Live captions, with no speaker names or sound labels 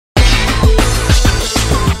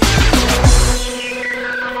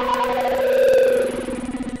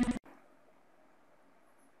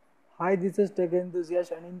Hi, this is Tech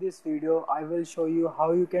Enthusiast, and in this video I will show you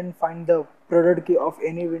how you can find the product key of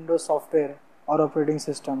any Windows software or operating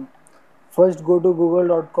system. First, go to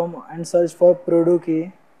google.com and search for product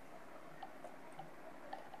key.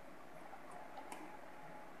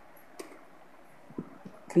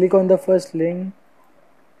 Click on the first link.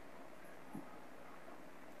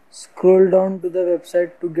 Scroll down to the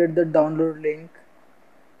website to get the download link.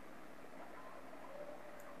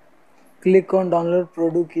 Click on download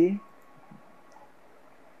product key.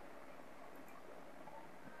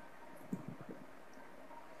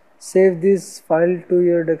 Save this file to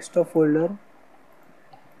your desktop folder.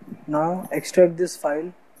 Now extract this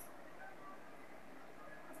file.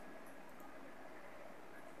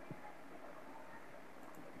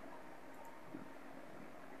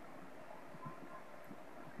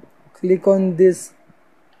 Click on this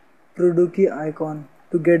product key icon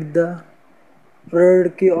to get the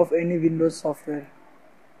product key of any Windows software.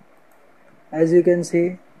 As you can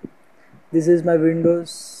see, this is my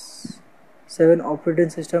Windows 7 operating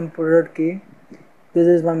system product key. This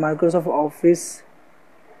is my Microsoft Office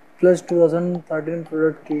plus 2013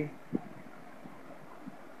 product key.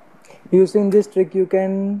 Using this trick, you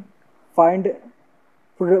can find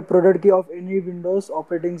product key of any Windows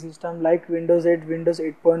operating system like Windows 8, Windows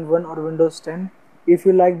 8.1 or Windows 10. If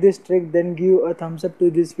you like this trick, then give a thumbs up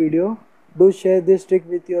to this video. Do share this trick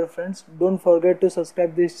with your friends. Don't forget to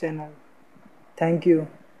subscribe this channel. Thank you.